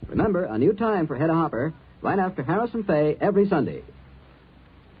Remember, a new time for Hedda Hopper, right after Harrison Faye every Sunday.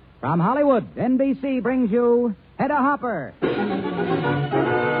 From Hollywood, NBC brings you Hedda Hopper.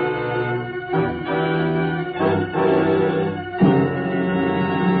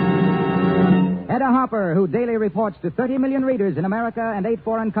 Hedda Hopper, who daily reports to 30 million readers in America and 8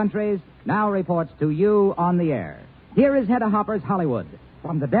 foreign countries, now reports to you on the air. Here is Hedda Hopper's Hollywood,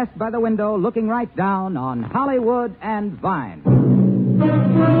 from the desk by the window, looking right down on Hollywood and Vine.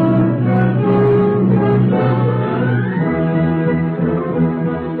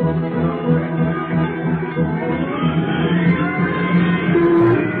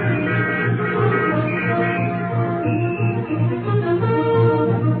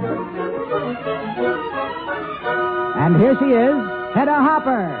 And here she is, Hedda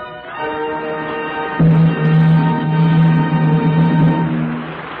Hopper.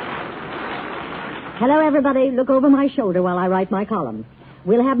 Hello, everybody. Look over my shoulder while I write my column.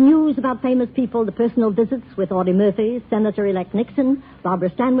 We'll have news about famous people, the personal visits with Audie Murphy, Senator-elect Nixon,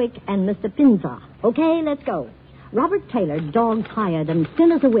 Barbara Stanwyck, and Mr. Penza. Okay, let's go. Robert Taylor, dog-tired and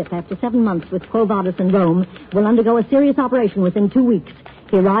thin as a whip after 7 months with Quo Vadis in Rome, will undergo a serious operation within 2 weeks.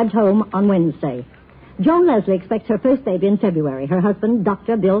 He arrived home on Wednesday. Joan Leslie expects her first baby in February. Her husband,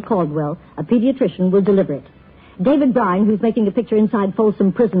 Dr. Bill Caldwell, a pediatrician, will deliver it. David Bryan, who's making a picture inside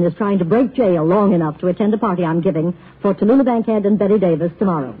Folsom Prison, is trying to break jail long enough to attend a party I'm giving for Tallulah Bankhead and Betty Davis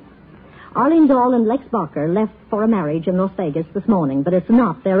tomorrow. Arlene Dahl and Lex Barker left for a marriage in Las Vegas this morning, but it's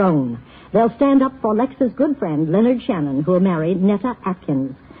not their own. They'll stand up for Lex's good friend, Leonard Shannon, who will marry Netta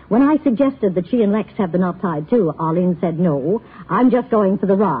Atkins. When I suggested that she and Lex have the knot tied too, Arlene said no, I'm just going for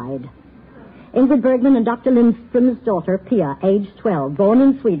the ride. Ingrid Bergman and Dr. Lindstrom's daughter, Pia, aged 12, born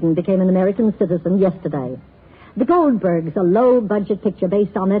in Sweden, became an American citizen yesterday. The Goldbergs, a low-budget picture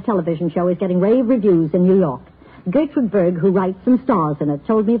based on their television show, is getting rave reviews in New York. Gertrude Berg, who writes and stars in it,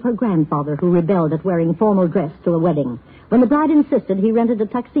 told me of her grandfather who rebelled at wearing formal dress to a wedding. When the bride insisted, he rented a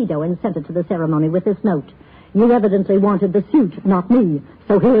tuxedo and sent it to the ceremony with this note: "You evidently wanted the suit, not me,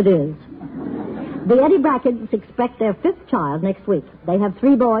 so here it is." The Eddie Bracketts expect their 5th child next week. They have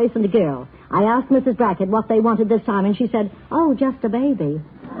 3 boys and a girl. I asked Mrs. Brackett what they wanted this time, and she said, "Oh, just a baby."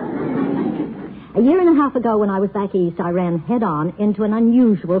 A year and a half ago, when I was back east, I ran head-on into an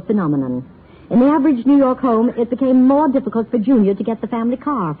unusual phenomenon. In the average New York home, it became more difficult for Junior to get the family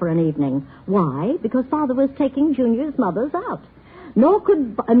car for an evening. Why? Because Father was taking Junior's mother's out. Nor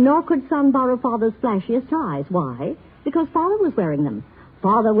could son borrow Father's flashiest ties. Why? Because Father was wearing them.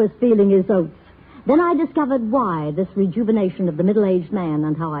 Father was feeling his oats. Then I discovered why this rejuvenation of the middle-aged man,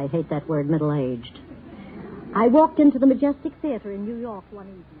 and how I hate that word, middle-aged. I walked into the Majestic Theater in New York one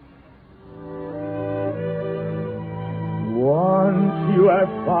evening. Once you have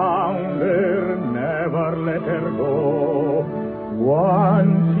found her, never let her go.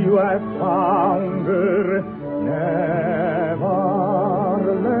 Once you have found her, never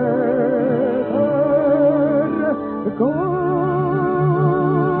let her go.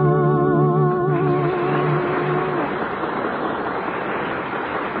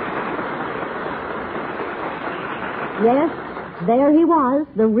 Yes, there he was,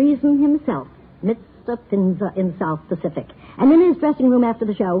 the reason himself, Mr. Penza in South Pacific. And in his dressing room after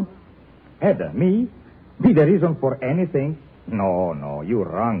the show... Hedda, me? Be the reason for anything? No, you're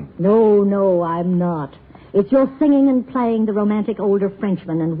wrong. No, I'm not. It's your singing and playing the romantic older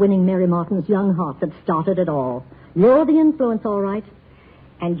Frenchman and winning Mary Martin's young heart that started it all. You're the influence, all right.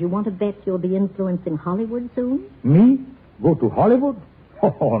 And you want to bet you'll be influencing Hollywood soon? Me? Go to Hollywood?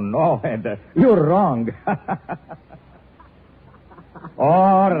 Oh, no, Hedda. You're wrong.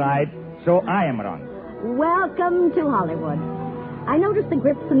 All right, so I am wrong. Welcome to Hollywood. I noticed the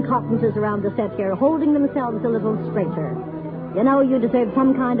Grips and Cottons around the set here holding themselves a little straighter. You know, you deserve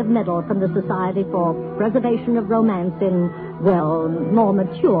some kind of medal from the Society for Preservation of Romance in, well, more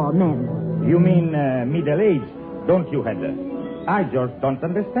mature men. You mean middle-aged, don't you, Hedda? I just don't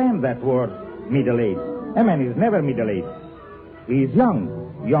understand that word, middle-aged. A man is never middle-aged. He's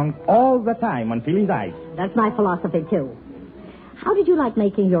young all the time until he dies. That's my philosophy, too. How did you like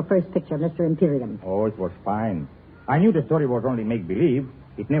making your first picture, Mr. Imperium? Oh, it was fine. I knew the story was only make-believe.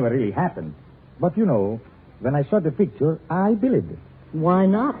 It never really happened. But, you know, when I saw the picture, I believed it. Why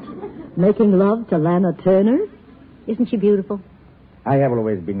not? Making love to Lana Turner? Isn't she beautiful? I have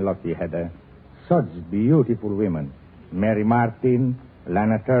always been lucky, Hedda. Such beautiful women. Mary Martin,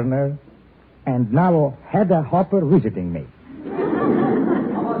 Lana Turner, and now Hedda Hopper visiting me.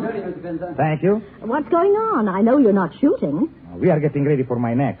 Almost ready, Mr. Penza. Thank you. What's going on? I know you're not shooting. We are getting ready for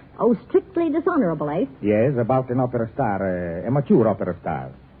my next. Oh, strictly dishonorable, eh? Yes, about an opera star, a mature opera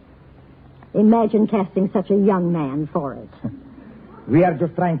star. Imagine casting such a young man for it. We are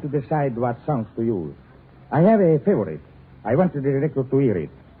just trying to decide what songs to use. I have a favorite. I want the director to hear it.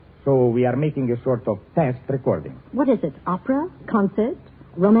 So we are making a sort of test recording. What is it? Opera? Concert?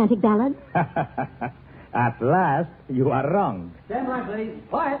 Romantic ballad? At last, you are wrong. Stand by, please.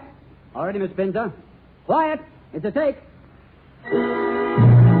 Quiet. All ready, Miss Penza. Quiet. It's a take.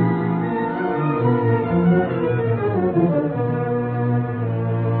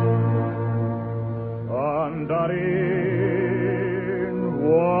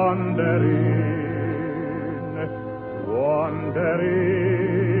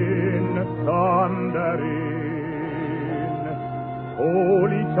 Wandering,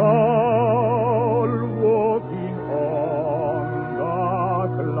 holy soul walking on the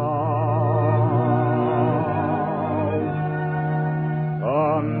clouds.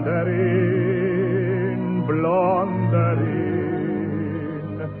 Thundering, blundering,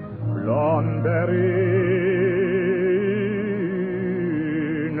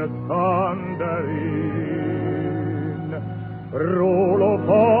 thundering, roll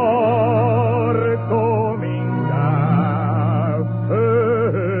apart, coming after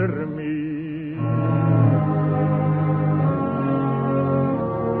me.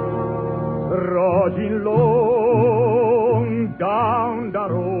 Trudging long down the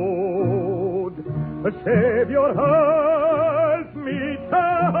road, Savior, help me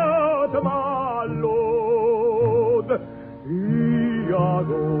out my load.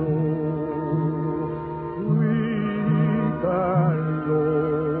 Iago, weak and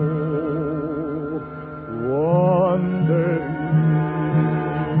low, wandering,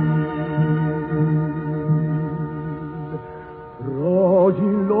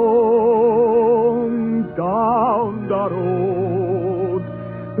 trudging long down the road.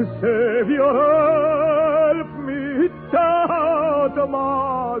 Savior, help me out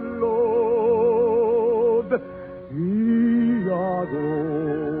my load. Iago,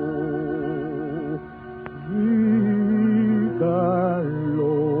 weak and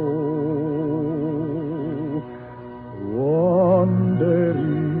low, wandering.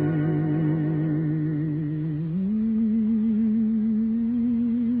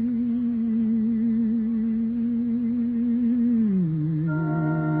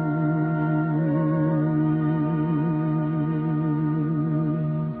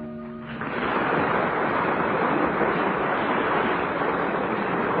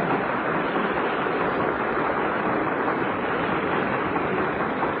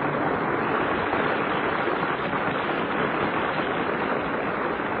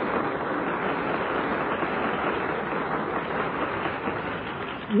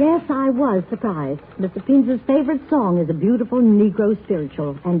 Yes, I was surprised. Mr. Penza's favorite song is a beautiful Negro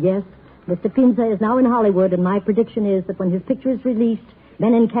spiritual. And yes, Mr. Penza is now in Hollywood, and my prediction is that when his picture is released,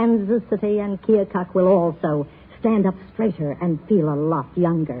 men in Kansas City and Keokuk will also stand up straighter and feel a lot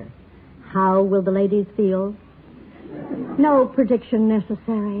younger. How will the ladies feel? No prediction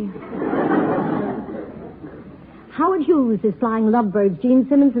necessary. Howard Hughes is flying Lovebirds, Gene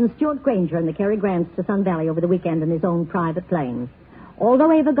Simmons, and Stuart Granger and the Cary Grants to Sun Valley over the weekend in his own private plane.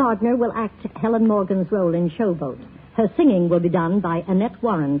 Although Ava Gardner will act Helen Morgan's role in Showboat, her singing will be done by Annette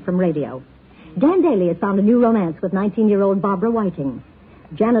Warren from radio. Dan Daly has found a new romance with 19-year-old Barbara Whiting.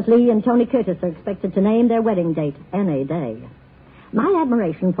 Janet Leigh and Tony Curtis are expected to name their wedding date any day. My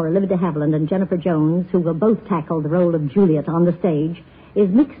admiration for Olivia de Havilland and Jennifer Jones, who will both tackle the role of Juliet on the stage,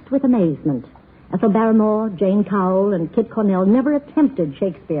 is mixed with amazement. Ethel Barrymore, Jane Cowell, and Kit Cornell never attempted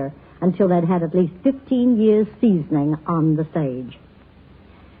Shakespeare until they'd had at least 15 years seasoning on the stage.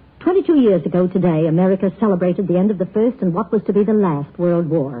 22 years ago today, America celebrated the end of the First and what was to be the last World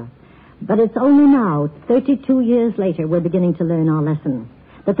War. But it's only now, 32 years later, we're beginning to learn our lesson.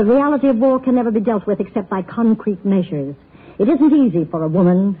 That the reality of war can never be dealt with except by concrete measures. It isn't easy for a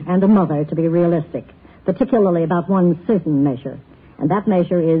woman and a mother to be realistic, particularly about one certain measure. And that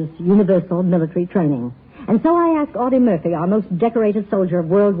measure is universal military training. And so I asked Audie Murphy, our most decorated soldier of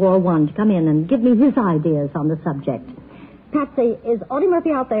World War I, to come in and give me his ideas on the subject. Patsy, is Audie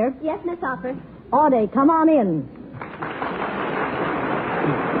Murphy out there? Yes, Miss Hopper. Audie, come on in.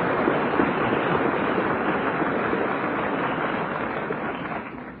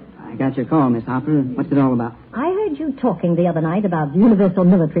 I got your call, Miss Hopper. What's it all about? I heard you talking the other night about universal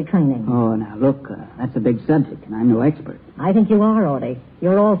military training. Oh, now, look, that's a big subject, and I'm no expert. I think you are, Audie.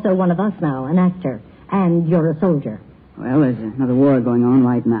 You're also one of us now, an actor, and you're a soldier. Well, there's another war going on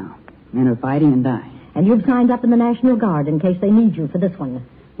right now. Men are fighting and dying. And you've signed up in the National Guard in case they need you for this one.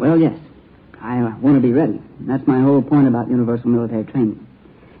 Well, yes. I want to be ready. That's my whole point about universal military training.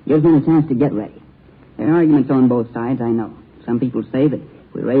 Gives me a chance to get ready. There are arguments on both sides, I know. Some people say that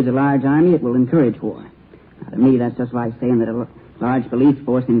if we raise a large army, it will encourage war. Now, to me, that's just like saying that a Large police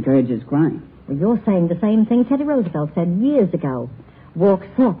force encourages crime. Well, you're saying the same thing Teddy Roosevelt said years ago. Walk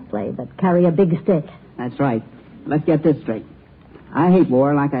softly, but carry a big stick. That's right. Let's get this straight. I hate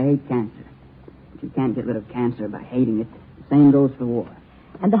war like I hate cancer. But you can't get rid of cancer by hating it. The same goes for war.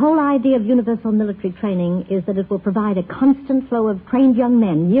 And the whole idea of universal military training is that it will provide a constant flow of trained young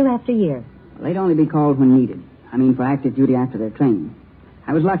men year after year. Well, they'd only be called when needed. I mean, for active duty after their training.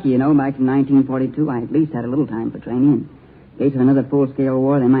 I was lucky, back in 1942, I at least had a little time for training. In case of another full-scale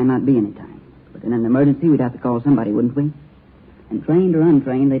war, there might not be any time. But in an emergency, we'd have to call somebody, wouldn't we? And trained or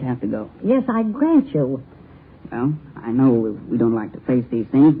untrained, they'd have to go. Yes, I grant you. Well, I know we don't like to face these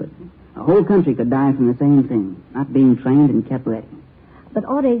things, but a whole country could die from the same thing, not being trained and kept ready. But,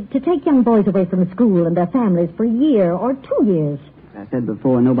 Audie, to take young boys away from school and their families for a year or 2 years. As I said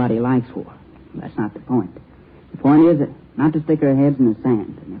before, nobody likes war. That's not the point. The point is that not to stick our heads in the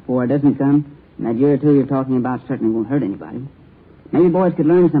sand. And if war doesn't come, in that year or two you're talking about certainly won't hurt anybody. Maybe boys could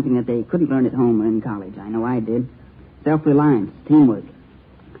learn something that they couldn't learn at home or in college. I know I did. Self-reliance, teamwork.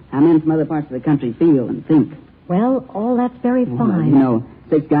 How men from other parts of the country feel and think. Well, all that's very fine. Well,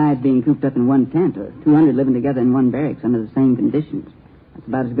 6 guys being cooped up in one tent or 200 living together in one barracks under the same conditions. That's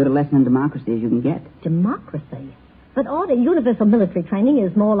about as good a lesson in democracy as you can get. Democracy? But, Audie, universal military training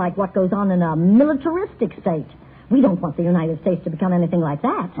is more like what goes on in a militaristic state. We don't want the United States to become anything like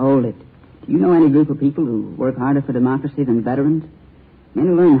that. Hold it. Do you know any group of people who work harder for democracy than veterans? Men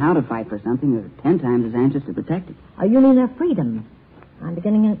who learn how to fight for something are 10 times as anxious to protect it. Oh, you mean their freedom? I'm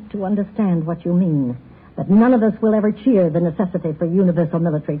beginning to understand what you mean. But none of us will ever cheer the necessity for universal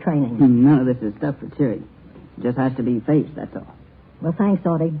military training. None of this is stuff for cheering. It just has to be faced, that's all. Well, thanks,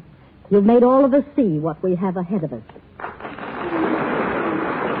 Audie. You've made all of us see what we have ahead of us.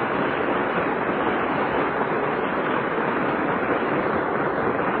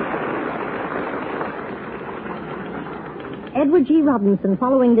 Edward G. Robinson,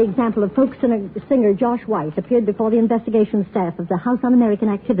 following the example of folk singer Josh White, appeared before the investigation staff of the House Un-American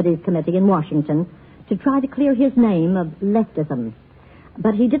Activities Committee in Washington to try to clear his name of leftism.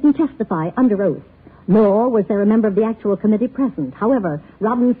 But he didn't testify under oath, nor was there a member of the actual committee present. However,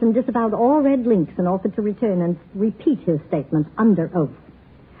 Robinson disavowed all red links and offered to return and repeat his statement under oath.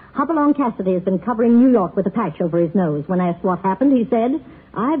 Hopalong Cassidy has been covering New York with a patch over his nose. When asked what happened, he said,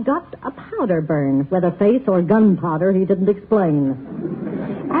 "I've got a powder burn." Whether face or gunpowder, he didn't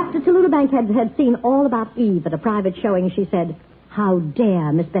explain. After Tallulah Bankhead had seen all about Eve at a private showing, she said, "How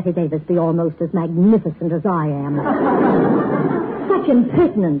dare Miss Betty Davis be almost as magnificent as I am?" Such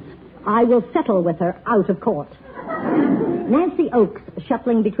impertinence. I will settle with her out of court. Nancy Oakes,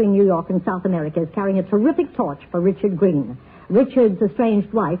 shuttling between New York and South America, is carrying a terrific torch for Richard Green. Richard's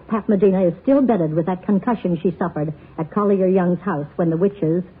estranged wife, Pat Medina, is still bedded with that concussion she suffered at Collier Young's house when the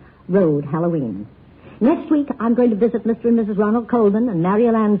witches rode Halloween. Next week, I'm going to visit Mr. and Mrs. Ronald Colvin and Mary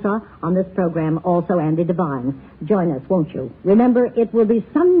Alanza on this program, also Andy Devine. Join us, won't you? Remember, it will be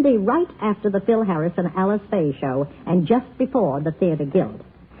Sunday right after the Phil Harris and Alice Faye show and just before the Theater Guild.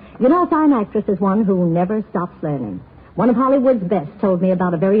 You know, a fine actress is one who never stops learning. One of Hollywood's best told me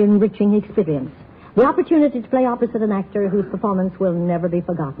about a very enriching experience. The opportunity to play opposite an actor whose performance will never be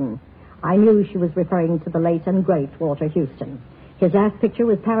forgotten. I knew she was referring to the late and great Walter Houston. His last picture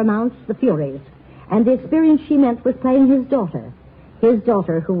was Paramount's The Furies, and the experience she meant was playing his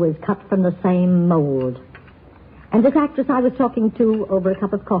daughter who was cut from the same mold. And this actress I was talking to over a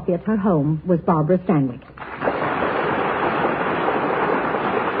cup of coffee at her home was Barbara Stanwyck.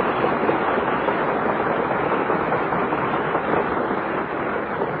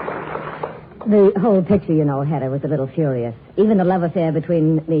 The whole picture, you know, Hedda, was a little furious. Even the love affair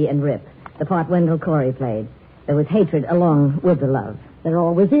between me and Rip, the part Wendell Corey played. There was hatred along with the love. There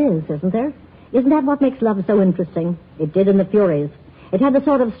always is, isn't there? Isn't that what makes love so interesting? It did in The Furies. It had the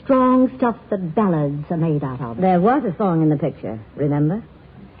sort of strong stuff that ballads are made out of. There was a song in the picture, remember?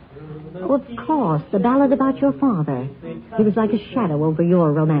 Oh, of course, the ballad about your father. He was like a shadow over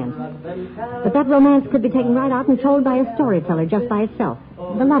your romance. But that romance could be taken right out and told by a storyteller just by itself.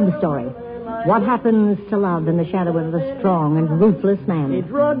 The love story. What happens to love in the shadow of a strong and ruthless man? He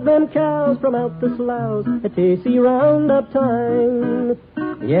drugged them cows from out the sloughs at T.C. Roundup time.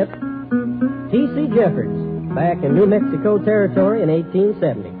 Yep, T.C. Jeffords, back in New Mexico Territory in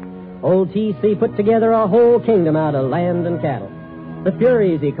 1870. Old T.C. put together a whole kingdom out of land and cattle. The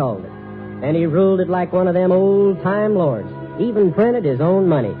Furies, he called it. And he ruled it like one of them old-time lords. Even printed his own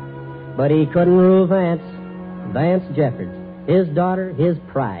money. But he couldn't rule Vance Jeffords. His daughter, his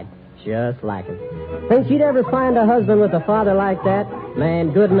pride. Just like him. Think she'd ever find a husband with a father like that?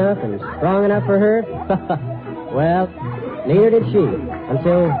 Man good enough and strong enough for her? Well, neither did she.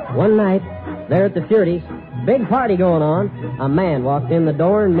 Until one night, there at the Furies, Big party going on. A man walked in the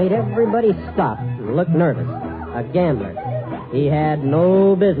door and made everybody stop and look nervous. A gambler. He had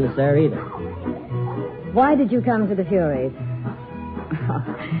no business there either. Why did you come to the Furies?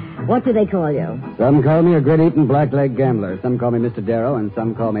 What do they call you? Some call me a grit-eating black-leg gambler. Some call me Mr. Darrow, and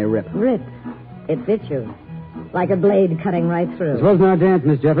some call me Rip. Rip. It fits you. Like a blade cutting right through. This wasn't our dance,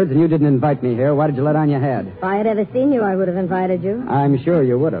 Miss Jeffords, and you didn't invite me here. Why did you let on your head? If I had ever seen you, I would have invited you. I'm sure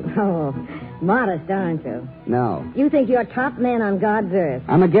you would have. Oh, modest, aren't you? No. You think you're top man on God's earth.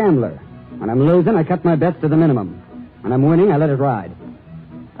 I'm a gambler. When I'm losing, I cut my bets to the minimum. When I'm winning, I let it ride.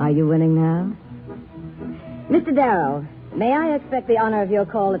 Are you winning now? Mr. Darrow, may I expect the honor of your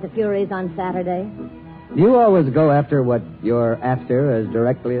call at the Furies on Saturday? Do you always go after what you're after as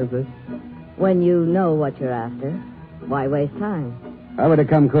directly as this? When you know what you're after, why waste time? If I were to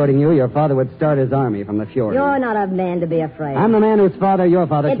come courting you, your father would start his army from the Furies. You're not a man to be afraid. I'm the man whose father your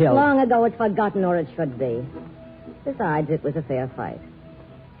father It's killed. long ago it's forgotten, or it should be. Besides, it was a fair fight.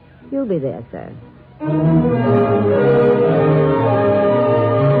 You'll be there, sir.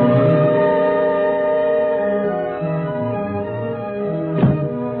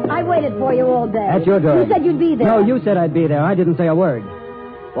 I waited for you all day. At your door. You said you'd be there. No, you said I'd be there. I didn't say a word.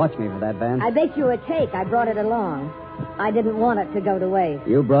 Watch me for that, Vance. I baked you a cake. I brought it along. I didn't want it to go to waste.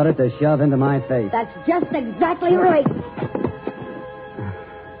 You brought it to shove into my face. That's just exactly right.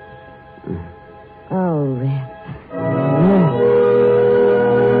 Oh, Rip.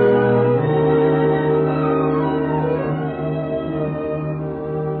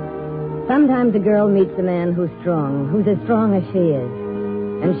 Sometimes a girl meets a man who's strong, who's as strong as she is,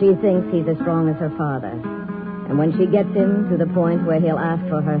 and she thinks he's as strong as her father. And when she gets him to the point where he'll ask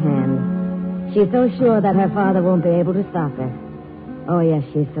for her hand, she's so sure that her father won't be able to stop her. Oh, yes,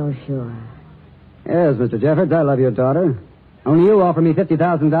 she's so sure. Yes, Mr. Jeffords, I love your daughter. Only you offer me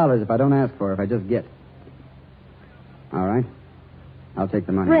 $50,000 if I don't ask for her, if I just get. All right. I'll take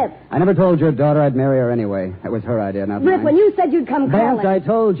the money. Rip. I never told your daughter I'd marry her anyway. That was her idea, not Rip, mine. when you said you'd come Vance, calling... I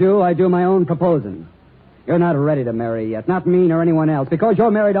told you I do my own proposing. You're not ready to marry yet. Not me nor anyone else. Because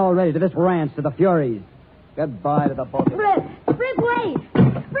you're married already to this ranch, to the Furies. Goodbye to the both of you. Rip! Rip, wait!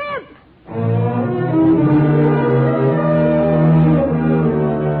 Rip!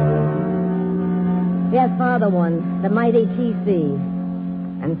 Yes, Father won. The mighty T.C.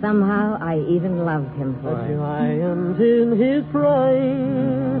 And somehow I even loved him for A it. giant in his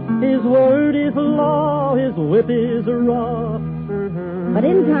prime. His word is law. His whip is raw. But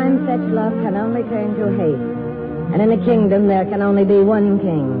in time, such love can only turn to hate. And in a kingdom, there can only be one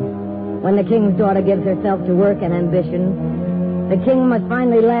king. When the king's daughter gives herself to work and ambition, the king must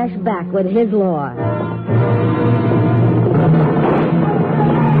finally lash back with his law.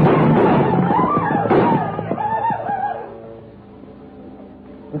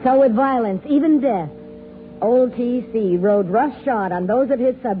 And so with violence, even death, old T.C. rode roughshod on those of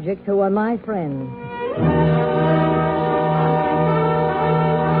his subjects who were my friends.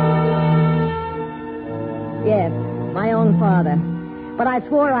 Yes, my own father. But I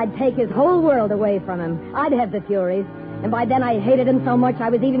swore I'd take his whole world away from him. I'd have the Furies. And by then I hated him so much I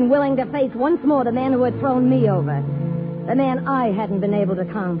was even willing to face once more the man who had thrown me over. The man I hadn't been able to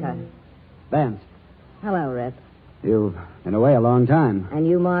conquer. Vance, Hello, Rip. you've been away a long time. And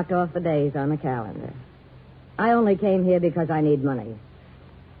you marked off the days on the calendar. I only came here because I need money.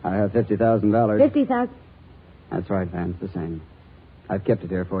 I have $50,000. 50,000... That's right, Vance, the same. I've kept it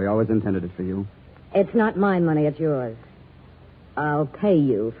here for you. Always intended it for you. It's not my money, it's yours. I'll pay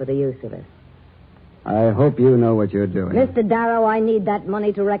you for the use of it. I hope you know what you're doing. Mr. Darrow, I need that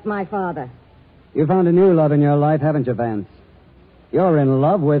money to wreck my father. You found a new love in your life, haven't you, Vance? You're in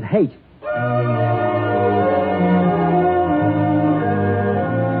love with hate.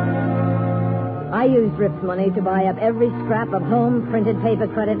 I used Rip's money to buy up every scrap of home-printed paper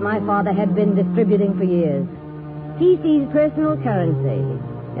credit my father had been distributing for years. T.C.'s personal currency.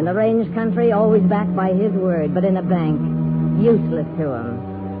 In the range country, always backed by his word, but in a bank, useless to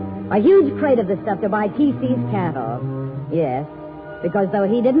him. A huge crate of the stuff to buy T.C.'s cattle. Yes, because though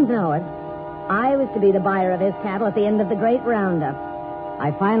he didn't know it, I was to be the buyer of his cattle at the end of the great roundup.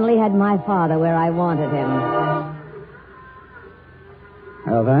 I finally had my father where I wanted him.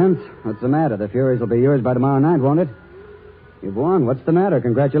 Well, Vance, what's the matter? The Furies will be yours by tomorrow night, won't it? You've won. What's the matter?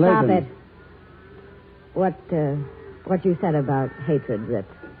 Congratulations. Stop it. What you said about hatred, Rip.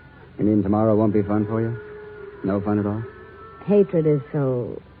 You mean tomorrow won't be fun for you? No fun at all? Hatred is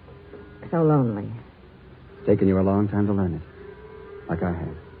so lonely. It's taken you a long time to learn it. Like I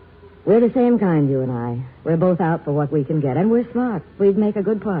have. We're the same kind, you and I. We're both out for what we can get, and we're smart. We'd make a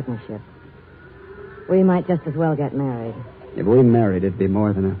good partnership. We might just as well get married. If we married, it'd be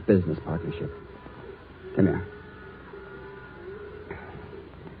more than a business partnership. Come here.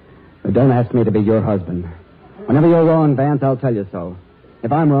 But don't ask me to be your husband. Whenever you're wrong, Vance, I'll tell you so.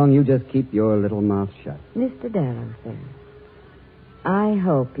 If I'm wrong, you just keep your little mouth shut. Mr. Darrow, sir, I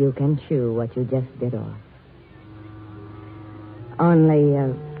hope you can chew what you just bit off. Only,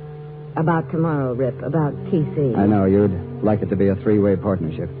 about tomorrow, Rip, about TC. I know, you'd like it to be a three-way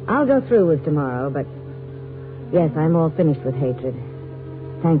partnership. I'll go through with tomorrow, but yes, I'm all finished with hatred.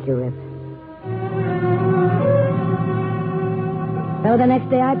 Thank you, Rip. So the next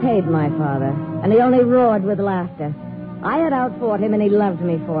day I paid my father, and he only roared with laughter. I had outfought him, and he loved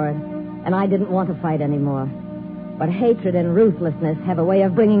me for it, and I didn't want to fight anymore. But hatred and ruthlessness have a way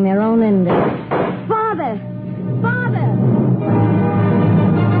of bringing their own ending. Father! Father!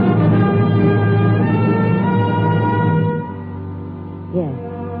 Yes.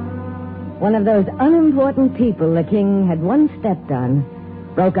 One of those unimportant people the king had once stepped on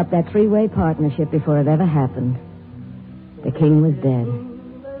broke up that three-way partnership before it ever happened. The king was dead.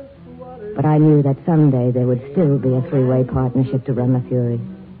 But I knew that someday there would still be a three-way partnership to run the Fury.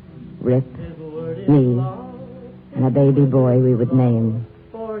 Rip, me, and a baby boy we would name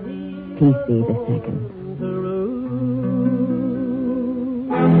PC the Second.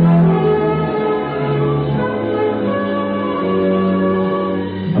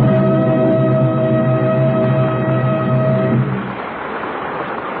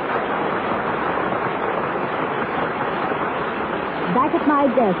 Back at my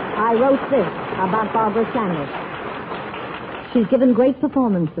desk, I wrote this about Barbara Stanwyck. She's given great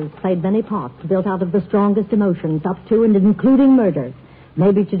performances, played many parts, built out of the strongest emotions, up to and including murder.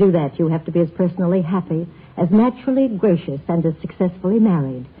 Maybe to do that, you have to be as personally happy, as naturally gracious, and as successfully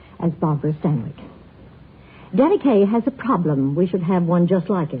married as Barbara Stanwyck. Danny Kaye has a problem. We should have one just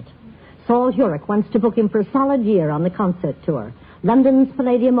like it. Saul Hurek wants to book him for a solid year on the concert tour. London's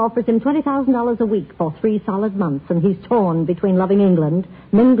Palladium offers him $20,000 a week for 3 solid months, and he's torn between loving England,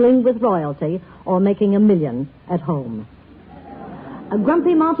 mingling with royalty, or making $1 million at home. A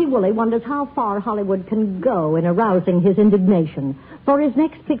grumpy Monty Woolley wonders how far Hollywood can go in arousing his indignation. For his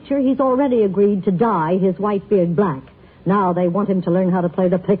next picture, he's already agreed to dye his white beard black. Now they want him to learn how to play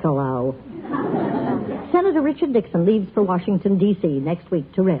the piccolo. Senator Richard Nixon leaves for Washington, D.C. next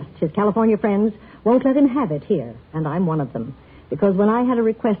week to rest. His California friends won't let him have it here, and I'm one of them. Because when I had a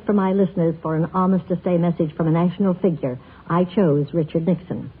request from my listeners for an armistice-day message from a national figure, I chose Richard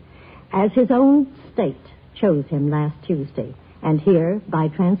Nixon. As his own state chose him last Tuesday. And here, by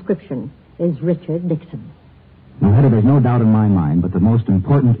transcription, is Richard Nixon. Now, Hedda, there's no doubt in my mind, but the most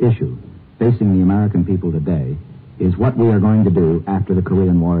important issue facing the American people today is what we are going to do after the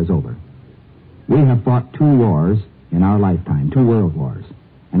Korean War is over. We have fought 2 wars in our lifetime, 2 world wars,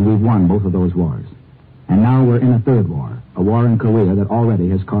 and we've won both of those wars. And now we're in a 3rd war, a war in Korea that already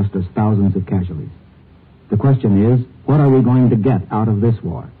has cost us thousands of casualties. The question is, what are we going to get out of this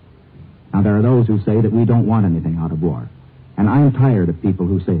war? Now, there are those who say that we don't want anything out of war. And I'm tired of people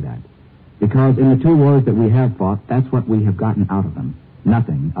who say that. Because in the 2 wars that we have fought, that's what we have gotten out of them.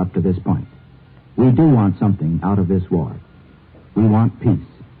 Nothing up to this point. We do want something out of this war. We want peace.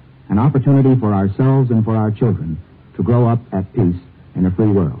 An opportunity for ourselves and for our children to grow up at peace in a free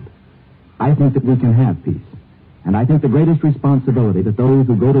world. I think that we can have peace. And I think the greatest responsibility that those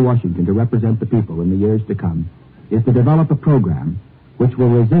who go to Washington to represent the people in the years to come is to develop a program which will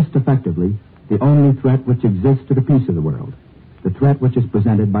resist effectively the only threat which exists to the peace of the world, the threat which is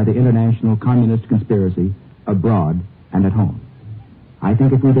presented by the international communist conspiracy abroad and at home. I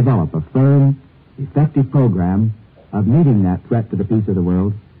think if we develop a firm, effective program of meeting that threat to the peace of the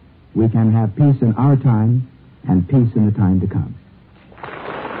world, we can have peace in our time and peace in the time to come.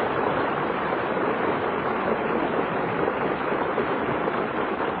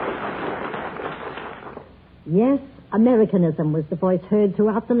 Yes, Americanism was the voice heard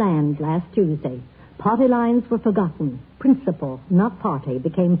throughout the land last Tuesday. Party lines were forgotten. Principle, not party,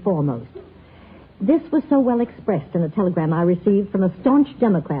 became foremost. This was so well expressed in a telegram I received from a staunch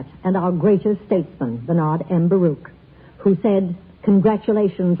Democrat and our greatest statesman, Bernard M. Baruch, who said,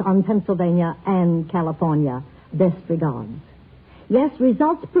 "Congratulations on Pennsylvania and California. Best regards." Yes,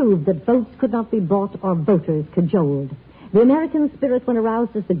 results proved that votes could not be bought or voters cajoled. The American spirit, when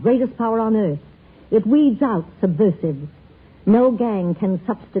aroused, is the greatest power on earth. It weeds out subversives. No gang can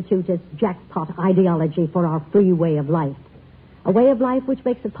substitute its jackpot ideology for our free way of life. A way of life which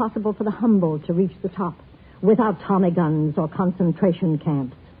makes it possible for the humble to reach the top without Tommy guns or concentration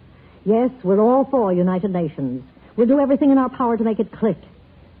camps. Yes, we're all for United Nations. We'll do everything in our power to make it click.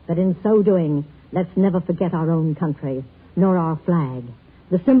 But in so doing, let's never forget our own country, nor our flag,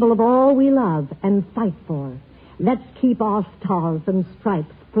 the symbol of all we love and fight for. Let's keep our stars and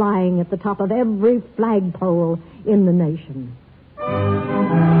stripes flying at the top of every flagpole in the nation.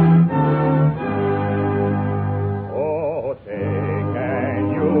 Oh, say, can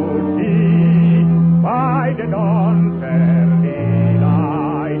you see by the dawn's early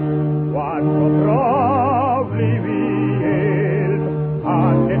light what so proudly we hailed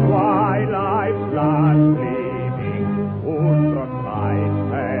on the twilight's last gleaming, whose broad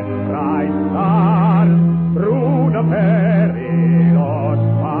lights and bright stars through the perilous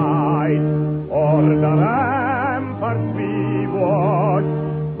fight o'er the ramparts we watched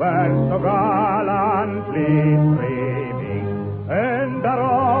were so gallantly streaming, and the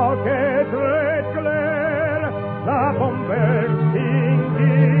rocket's red glare, the bomb bursting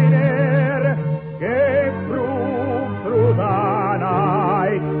in air, gave proof through the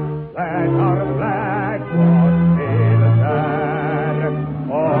night that our flag was still there.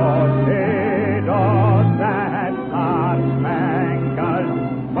 Oh, say does that star-spangled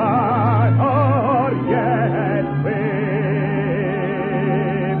banner yet wave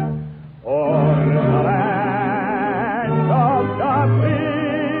o'er the land of the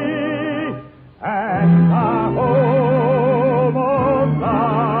free and the home of the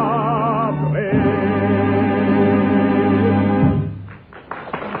brave.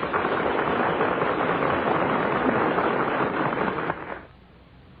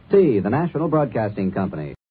 The National Broadcasting Company.